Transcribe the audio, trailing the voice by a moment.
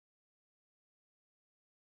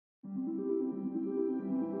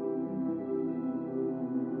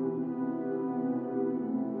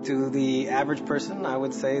To the average person, I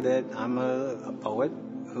would say that I'm a poet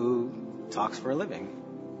who talks for a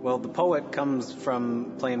living. Well, the poet comes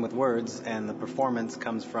from playing with words, and the performance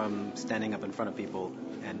comes from standing up in front of people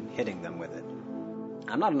and hitting them with it.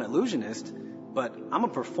 I'm not an illusionist, but I'm a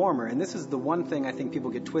performer, and this is the one thing I think people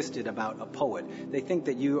get twisted about a poet. They think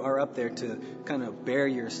that you are up there to kind of bare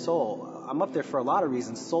your soul. I'm up there for a lot of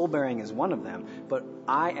reasons. Soul bearing is one of them, but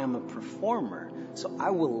I am a performer, so I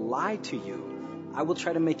will lie to you. I will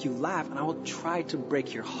try to make you laugh, and I will try to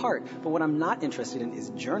break your heart. But what I'm not interested in is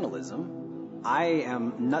journalism. I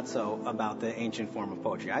am nutso about the ancient form of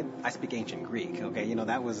poetry. I speak ancient Greek, okay?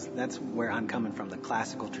 That's where I'm coming from, the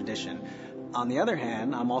classical tradition. On the other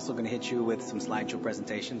hand, I'm also going to hit you with some slideshow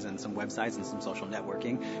presentations and some websites and some social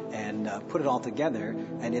networking and put it all together.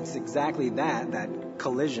 And it's exactly that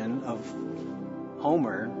collision of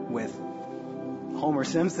Homer with Homer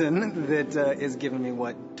Simpson that is giving me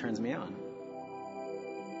what turns me on.